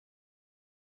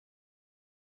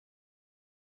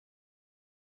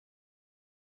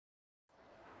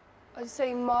I'd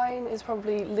say mine is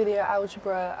probably linear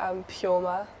algebra and pure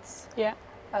maths. Yeah.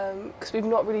 Because we've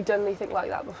not really done anything like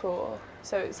that before,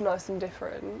 so it's nice and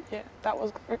different. Yeah, that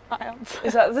was my answer.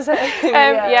 Is that the same?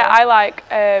 Yeah, I like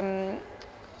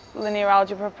linear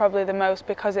algebra probably the most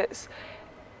because it's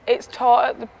taught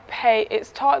at the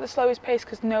slowest pace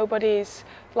because nobody's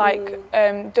done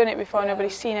it before,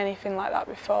 nobody's seen anything like that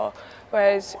before.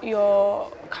 Whereas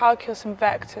your calculus and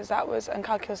vectors and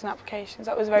calculus and applications,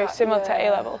 that was very similar to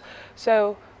A level.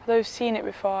 So although I've seen it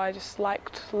before, I just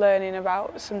liked learning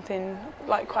about something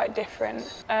like quite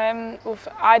different. Well,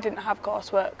 I didn't have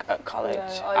coursework at college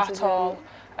at all.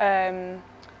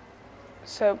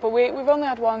 But we've only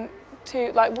had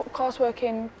coursework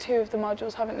in 2 of the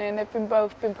modules, haven't they? And they've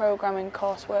both been programming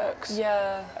courseworks.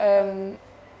 Yeah. And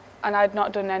I'd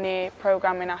not done any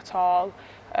programming at all.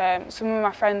 Some of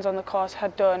my friends on the course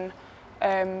had done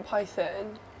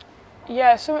Python.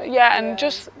 Yeah, and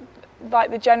just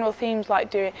like the general themes,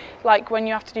 like when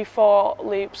you have to do for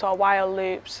loops or while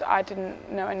loops. I didn't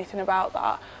know anything about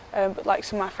that, but like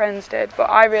some of my friends did. But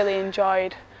I really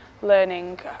enjoyed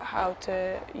learning how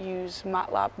to use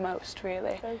MATLAB most,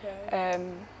 really. Okay.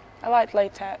 I liked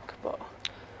LaTeX, but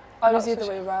I was the other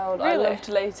way around. Really? I loved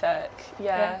LaTeX,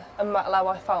 yeah, and MATLAB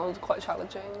I found quite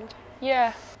challenging.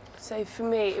 Yeah. So for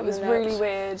me, it was really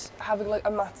weird having like a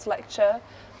maths lecture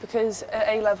because at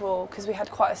A level, because we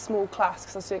had quite a small class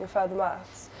because I was doing a further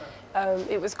maths,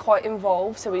 it was quite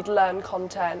involved. So we'd learn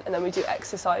content and then we'd do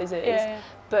exercises.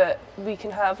 But we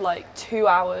can have like 2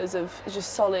 hours of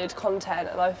just solid content,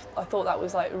 and I thought that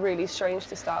was like really strange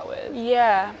to start with.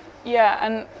 Yeah,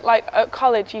 and like at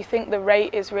college you think the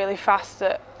rate is really fast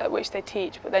at which they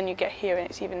teach, but then you get here and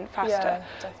it's even faster. Yeah,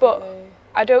 definitely. But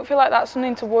I don't feel like that's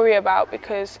something to worry about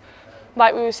because,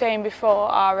 like we were saying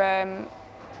before, our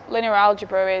linear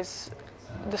algebra is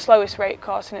the slowest rate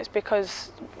course, and it's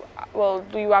because, well,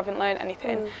 you haven't learned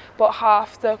anything. But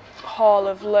half the whole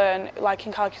of like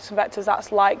in calculus and vectors,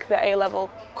 that's like the A-level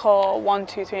core 1,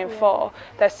 2, 3 and 4.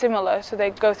 They're similar, so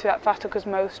they go through that faster because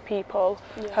most people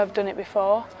have done it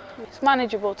before. It's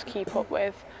manageable to keep up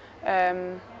with.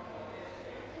 And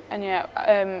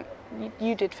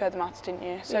you did further maths, didn't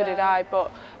you? So did I,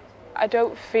 but I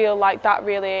don't feel like that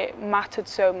really mattered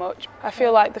so much. I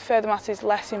feel like the further maths is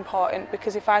less important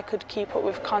because if I could keep up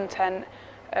with content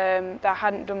that I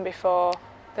hadn't done before,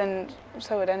 then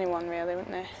so would anyone really,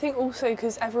 wouldn't they? I think also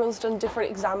because everyone's done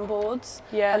different exam boards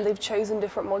and they've chosen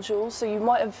different modules, so you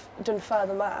might have done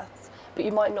further maths, but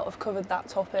you might not have covered that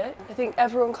topic. I think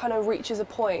everyone kind of reaches a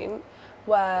point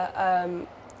where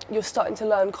you're starting to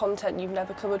learn content you've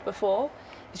never covered before.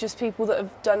 It's just people that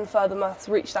have done further maths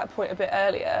reach that point a bit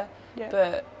earlier,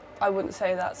 but I wouldn't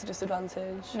say that's a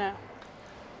disadvantage. No.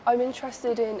 I'm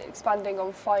interested in expanding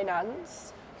on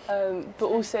finance, but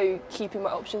also keeping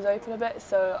my options open a bit,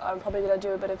 so I'm probably going to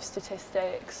do a bit of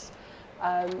statistics,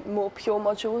 more pure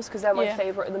modules because they're my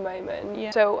favourite at the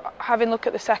moment. So having a look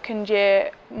at the second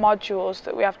year modules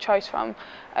that we have choice from,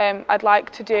 I'd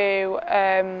like to do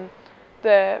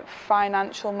the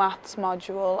financial maths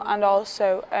module, and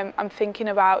also I'm thinking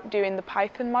about doing the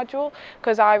Python module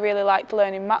because I really liked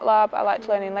learning MATLAB, I liked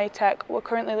learning LaTeX. We're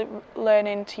currently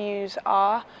learning to use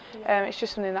R. It's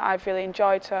just something that I've really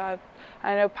enjoyed, so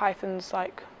I know Python's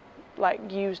like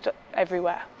used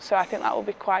everywhere, so I think that will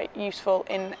be quite useful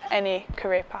in any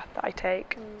career path that I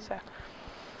take. So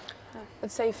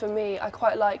I'd say for me, I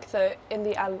quite like that in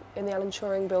the Alan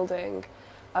Turing building,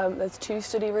 there's 2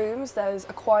 study rooms. There's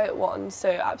a quiet one, so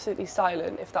absolutely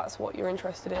silent if that's what you're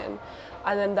interested in,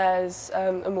 and then there's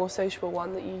a more sociable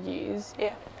one that you use.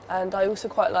 And I also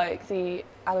quite like the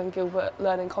Alan Gilbert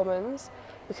Learning Commons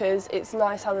because it's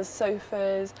nice how there's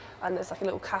sofas and there's like a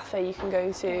little cafe you can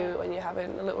go to when you're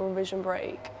having a little revision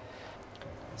break.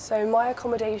 So my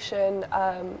accommodation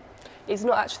is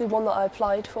not actually one that I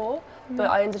applied for, but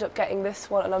I ended up getting this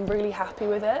one and I'm really happy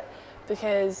with it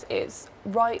because it's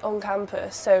right on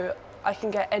campus, so I can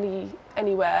get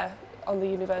anywhere on the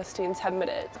university in 10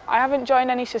 minutes. I haven't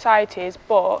joined any societies,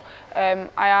 but I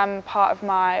am part of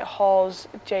my hall's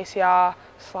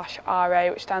JCR/RA,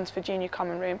 which stands for Junior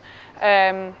Common Room.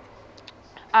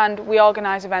 And we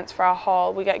organise events for our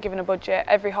hall. We get given a budget,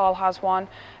 every hall has one.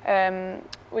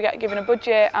 We get given a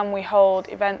budget and we hold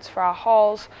events for our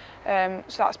halls.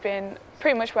 So that's been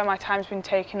pretty much where my time's been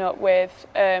taken up with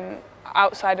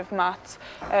outside of maths,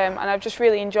 and I've just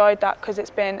really enjoyed that because it's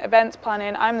been events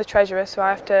planning. I'm the treasurer, so I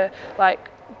have to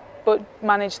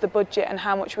manage the budget and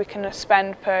how much we can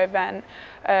spend per event,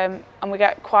 and we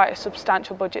get quite a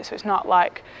substantial budget, so it's not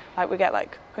like we get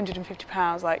like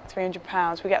 £150, like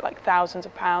 £300, we get like thousands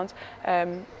of pounds,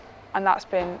 and that's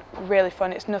been really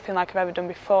fun. It's nothing like I've ever done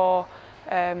before.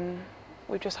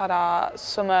 we've just had our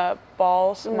summer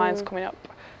balls. Mm. Mine's coming up.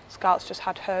 Scarlett's just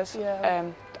had hers, Yeah.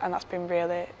 and that's been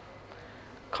really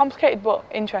complicated but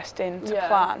interesting to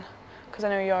plan, because I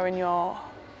know you're in your,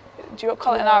 do you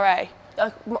call it an RA?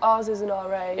 Ours is an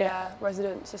RA,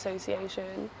 Residents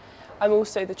Association. I'm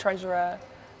also the treasurer.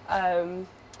 And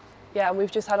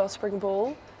we've just had our spring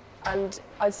ball, and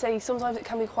I'd say sometimes it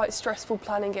can be quite stressful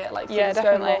planning it, like things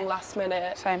going wrong last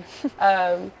minute. Same.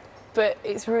 But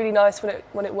it's really nice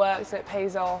when it works and it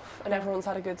pays off and everyone's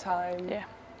had a good time. Yeah.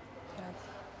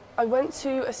 I went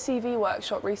to a CV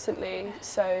workshop recently,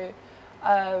 so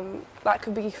that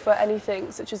could be for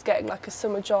anything, such as getting like a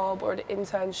summer job or an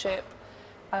internship.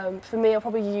 For me, I'll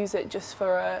probably use it just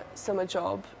for a summer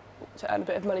job to earn a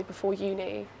bit of money before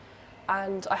uni.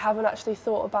 And I haven't actually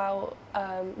thought about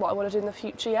what I want to do in the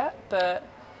future yet, but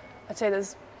I'd say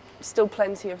there's still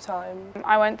plenty of time.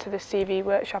 I went to the CV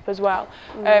workshop as well,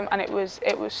 and it was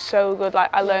so good. Like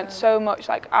I learned so much.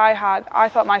 Like I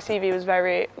thought my CV was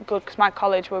very good because my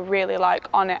college were really like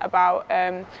on it about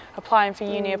applying for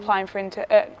uni, applying for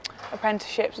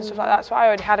apprenticeships and stuff like that. So I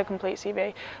already had a complete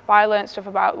CV, but I learned stuff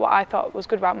about what I thought was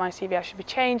good about my CV. I should be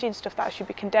changing stuff that I should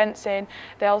be condensing.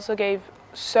 They also gave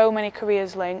so many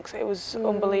careers links. It was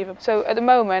unbelievable. So at the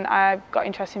moment I've got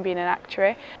interest in being an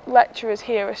actuary. Lecturers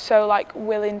here are so like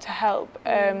willing to help.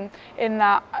 In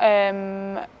that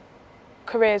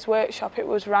careers workshop, it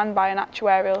was run by an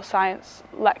actuarial science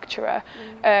lecturer,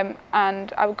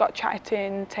 and I got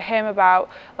chatting to him about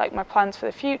like my plans for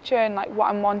the future and like what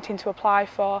I'm wanting to apply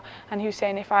for, and he was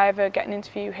saying if I ever get an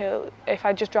interview, if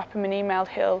I just drop him an email,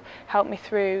 he'll help me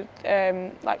through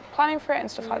like planning for it and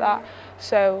stuff like that.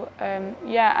 So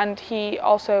and he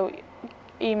also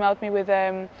emailed me with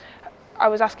I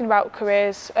was asking about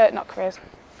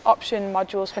option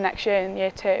modules for next year in year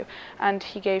 2, and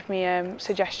he gave me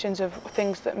suggestions of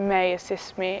things that may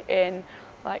assist me in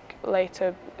like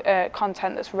later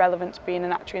content that's relevant to being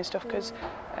an actuary and stuff, because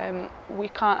we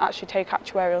can't actually take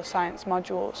actuarial science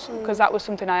modules, because that was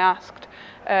something I asked.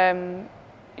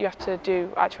 You have to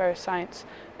do actuarial science,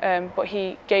 but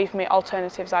he gave me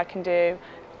alternatives I can do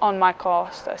on my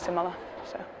course that are similar.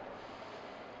 So.